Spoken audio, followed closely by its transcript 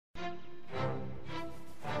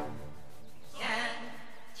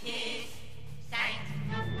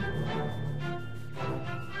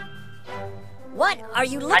What are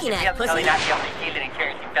you looking at, pussy? Totally not the only Steven and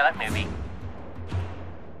Kirsty Phillip movie.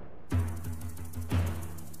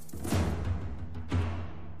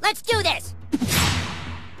 Let's do this!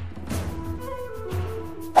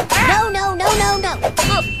 No, no, no, no, no!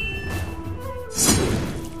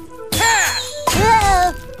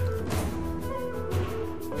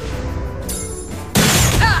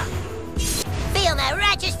 Feel my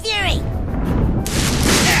righteous fury!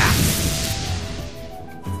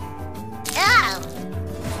 Oh!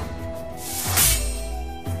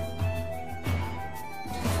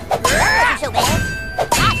 That wasn't so bad.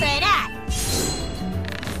 Eye for an eye!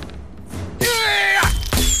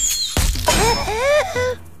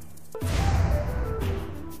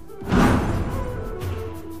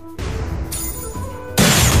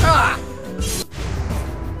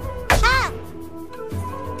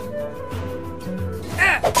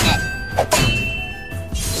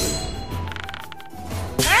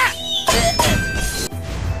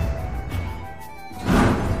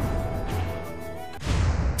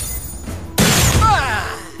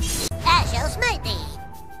 I shall smite thee.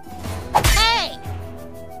 Hey!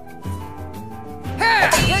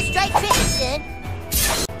 Your strike tricky, son.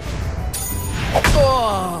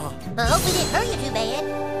 Oh. I hope we didn't hurt you too bad.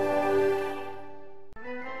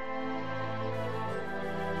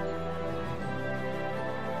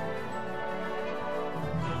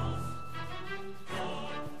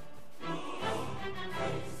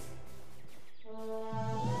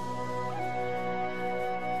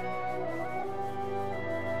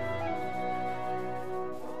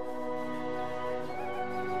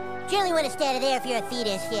 Generally want to stay out of there if you're a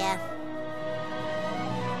fetus, yeah.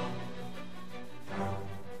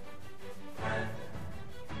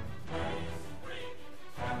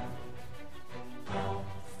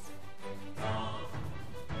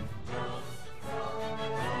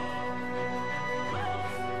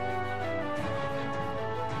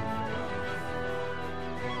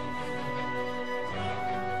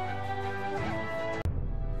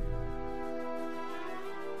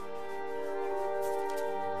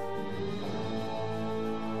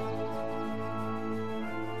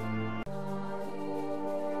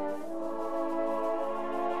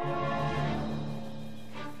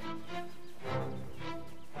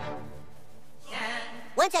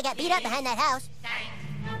 Once I got beat up behind that house.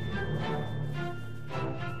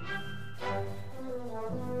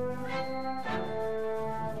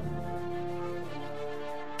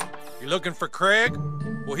 You looking for Craig?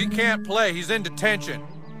 Well, he can't play. He's in detention.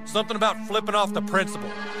 Something about flipping off the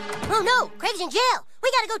principal. Oh no! Craig's in jail!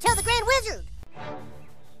 We gotta go tell the Grand Wizard!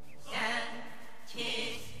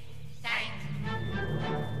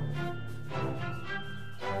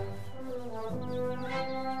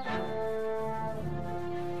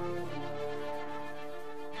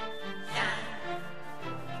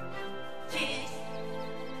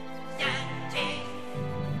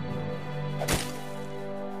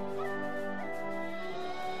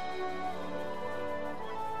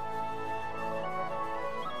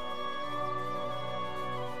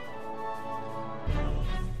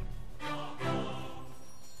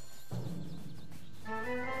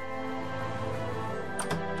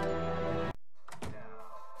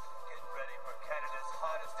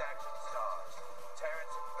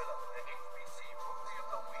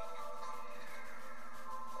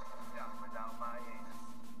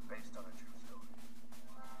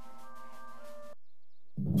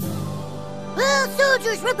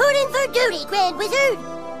 Soldiers reporting for duty, Grand Wizard!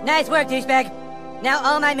 Nice work, douchebag. Now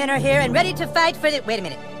all my men are here and ready to fight for the... Wait a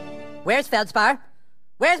minute. Where's Feldspar?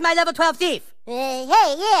 Where's my level 12 thief? Hey,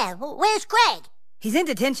 yeah, where's Craig? He's in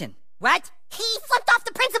detention. What? He flipped off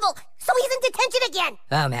the principal, so he's in detention again!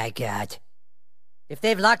 Oh my god. If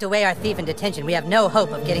they've locked away our thief in detention, we have no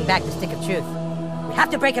hope of getting back the stick of truth. We have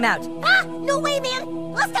to break him out. Ah, no way,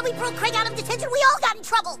 man! Last time we broke Craig out of detention, we all got in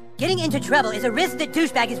trouble! Getting into trouble is a risk that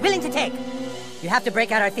douchebag is willing to take. You have to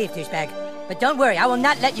break out our thief, douchebag. But don't worry, I will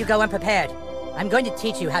not let you go unprepared. I'm going to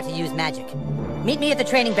teach you how to use magic. Meet me at the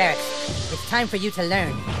training barracks. It's time for you to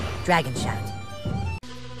learn Dragon Shout.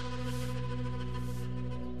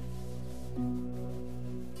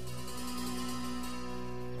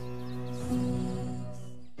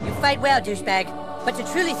 You fight well, douchebag. But to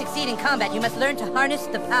truly succeed in combat, you must learn to harness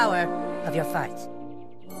the power of your farts.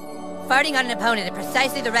 Farting on an opponent at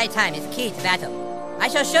precisely the right time is key to battle. I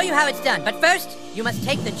shall show you how it's done, but first, you must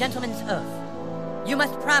take the gentleman's oath. You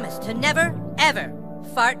must promise to never, ever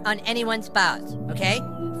fart on anyone's balls, okay?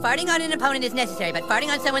 Farting on an opponent is necessary, but farting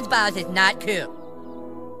on someone's balls is not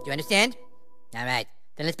cool. Do you understand? All right,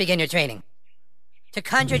 then let's begin your training. To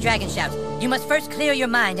conjure Dragon Shout, you must first clear your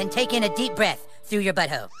mind and take in a deep breath through your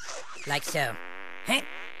butthole. Like so.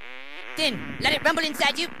 Then let it rumble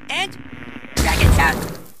inside you and dragon shout.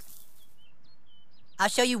 I'll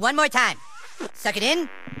show you one more time. Suck it in.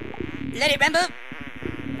 Let it rumble.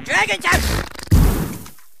 Dragon shout.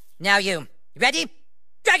 Now you. Ready?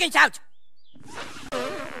 Dragon shout.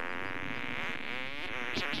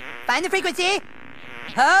 Find the frequency.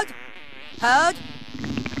 Hold. Hold.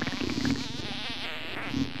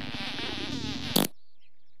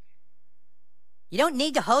 You don't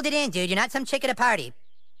need to hold it in, dude. You're not some chick at a party.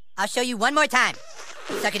 I'll show you one more time.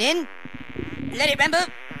 Suck it in. Let it rumble.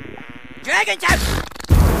 Dragon shout.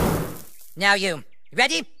 Now you.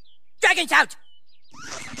 Ready? Dragon shout.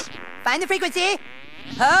 Find the frequency.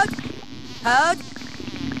 Hold. Hold.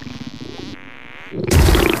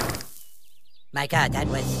 My God, that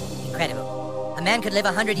was incredible. A man could live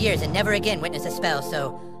 100 years and never again witness a spell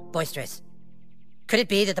so boisterous. Could it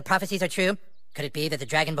be that the prophecies are true? Could it be that the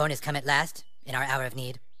Dragonborn has come at last, in our hour of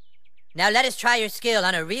need? Now let us try your skill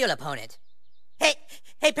on a real opponent. Hey,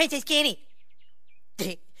 Princess Kenny.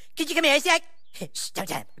 Could you come here a sec? Shh, don't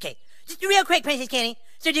tell him. Okay, just real quick, Princess Kenny.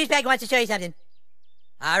 Sir Douchebag wants to show you something.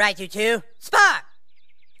 All right, you two, spar!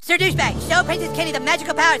 Sir Douchebag, show Princess Kenny the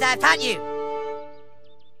magical powers I have taught you.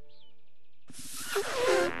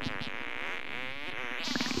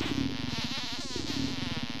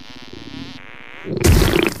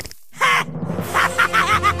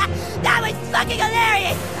 That was fucking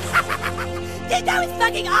hilarious! Dude, that was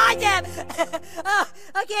fucking awesome! Oh,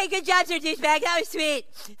 okay, good job, Sir Douchebag. That was sweet.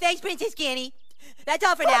 Thanks, Princess Kenny. That's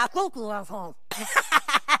all for now.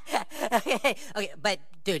 Okay, but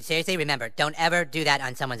dude, seriously, remember, don't ever do that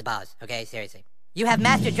on someone's balls, okay? Seriously. You have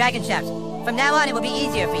mastered dragon shouts. From now on, it will be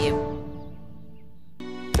easier for you.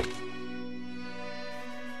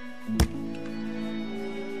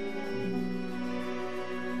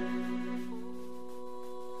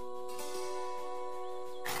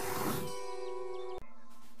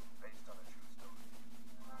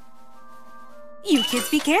 You kids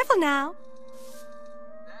be careful now.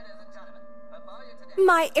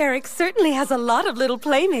 My Eric certainly has a lot of little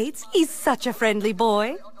playmates. He's such a friendly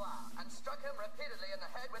boy. And struck him repeatedly in the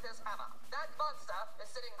head with his hammer. That monster is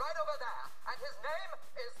sitting right over there, and his name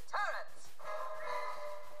is Terrence.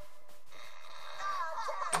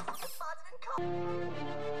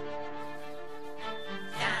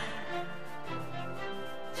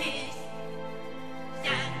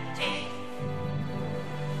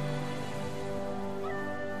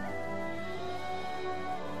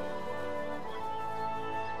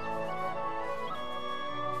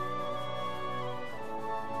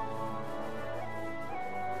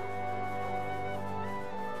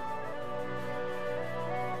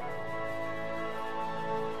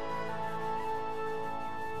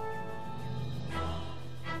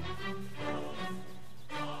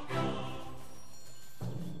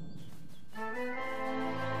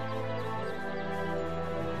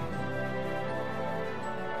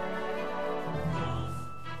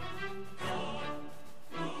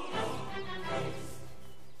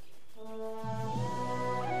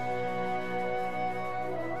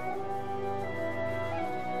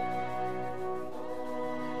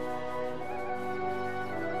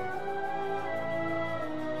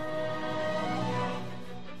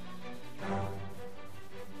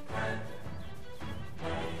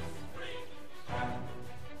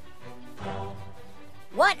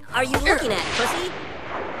 What are you looking at, pussy?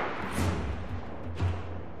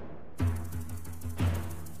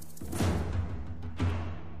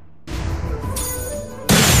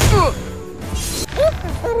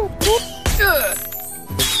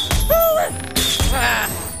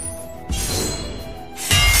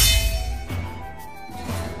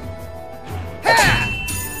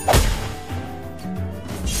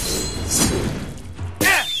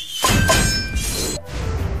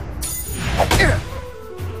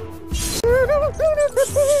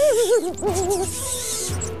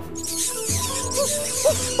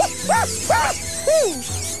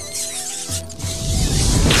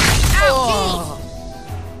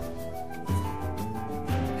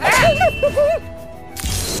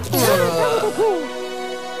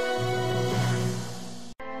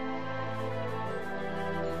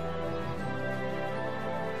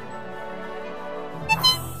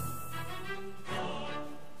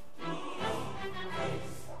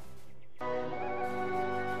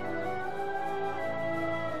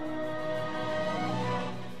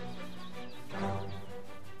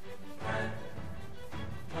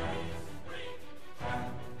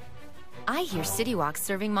 I hear City Walk's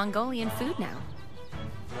serving Mongolian food now.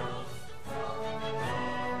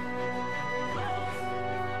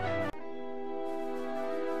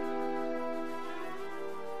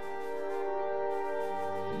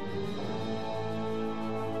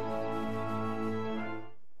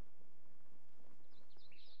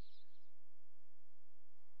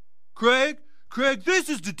 Craig, this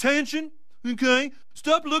is detention, okay?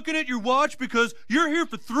 Stop looking at your watch because you're here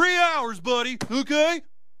for 3 hours, buddy, okay?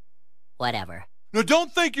 Whatever. Now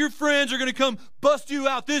don't think your friends are gonna come bust you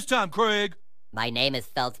out this time, Craig. My name is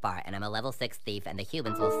Feldspar, and I'm a level 6 thief, and the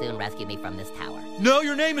humans will soon rescue me from this tower. No,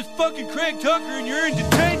 your name is fucking Craig Tucker, and you're in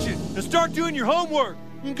detention. Now start doing your homework.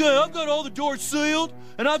 Okay, I've got all the doors sealed,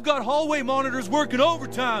 and I've got hallway monitors working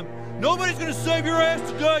overtime. Nobody's gonna save your ass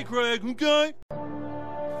today, Craig, okay?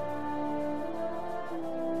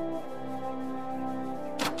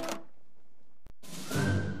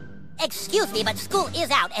 Excuse me, but school is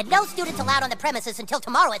out, and no students allowed on the premises until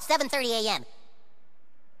tomorrow at 7:30 a.m.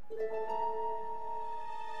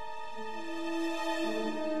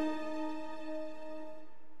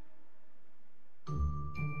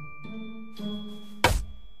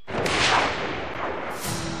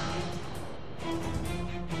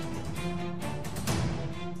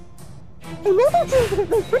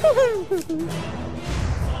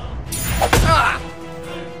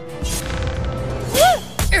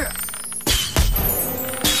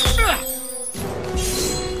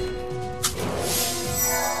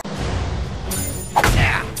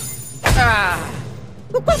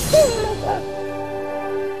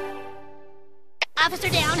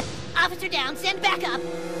 Officer down, send backup.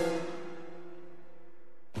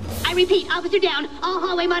 I repeat, officer down, all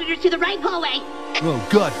hallway monitors to the right hallway. Oh,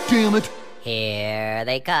 God damn it. Here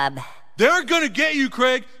they come. They're gonna get you,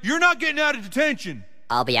 Craig. You're not getting out of detention.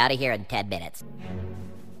 I'll be out of here in 10 minutes.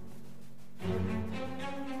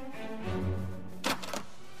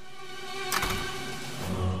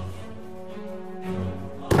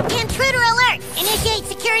 Intruder alert! Initiate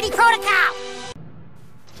security protocol!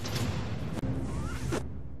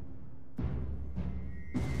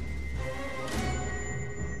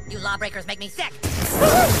 You lawbreakers make me sick!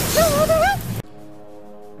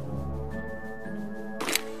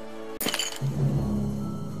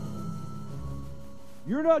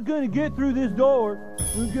 You're not gonna get through this door,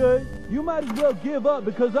 okay? You might as well give up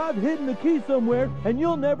because I've hidden the key somewhere and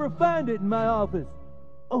you'll never find it in my office.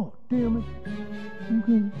 Oh, damn it.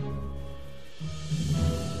 Okay.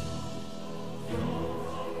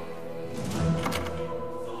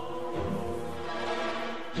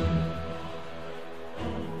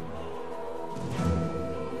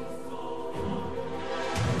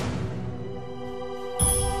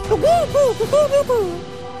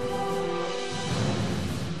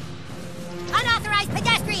 Unauthorized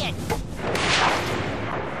pedestrian!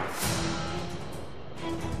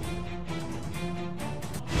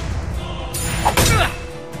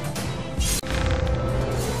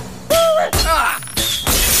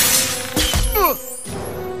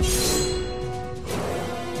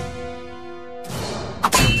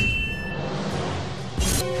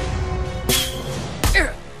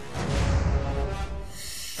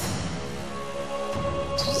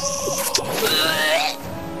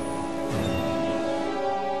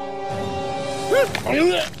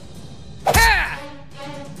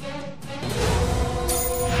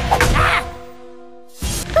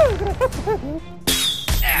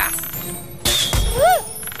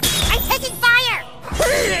 I'm taking fire!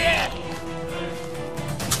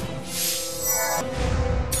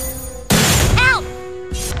 Help!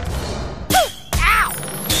 Ow!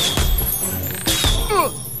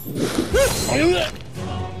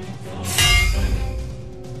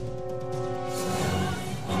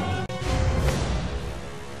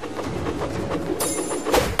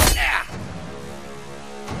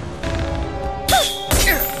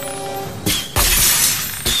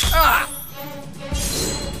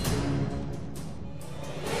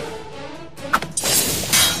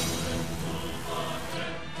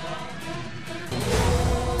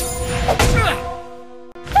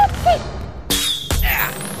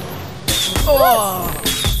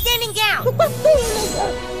 Standing down!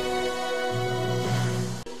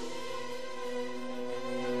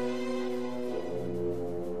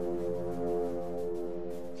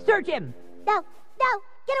 Search him! No,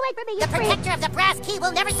 get away from me, you freak! The protector of the brass key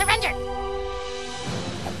will never surrender!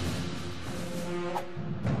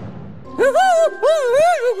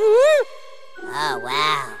 Oh,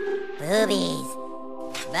 wow. Boobies.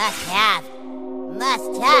 Must have. Must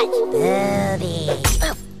touch. Boobies.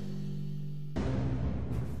 Oof.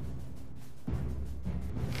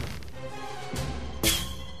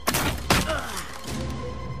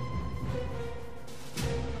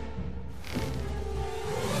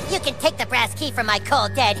 You can take the brass key from my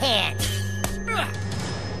cold, dead hand.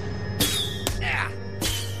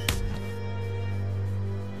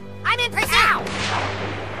 I'm in pursuit!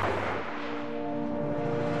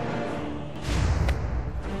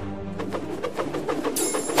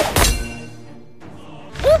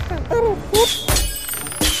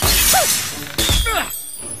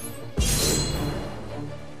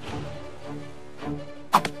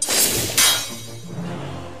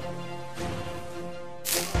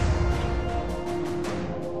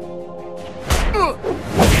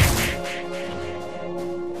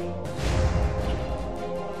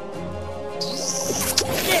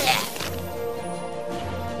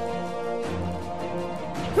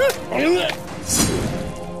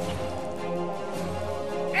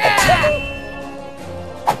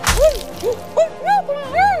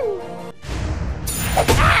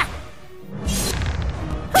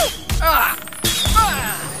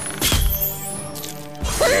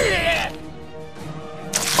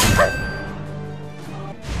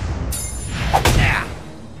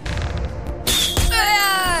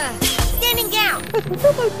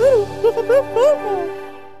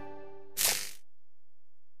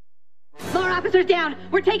 More officers down.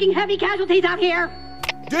 We're taking heavy casualties out here.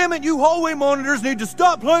 Damn it, you hallway monitors need to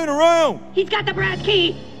stop playing around! He's got the brass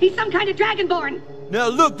key. He's some kind of dragonborn. Now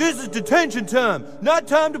look, this is detention time, not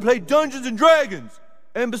time to play Dungeons and Dragons.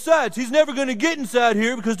 And besides, he's never gonna get inside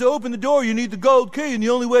here because to open the door you need the gold key, and the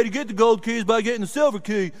only way to get the gold key is by getting the silver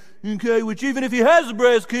key. Okay, which even if he has the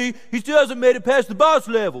brass key, he still hasn't made it past the boss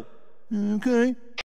level. Okay?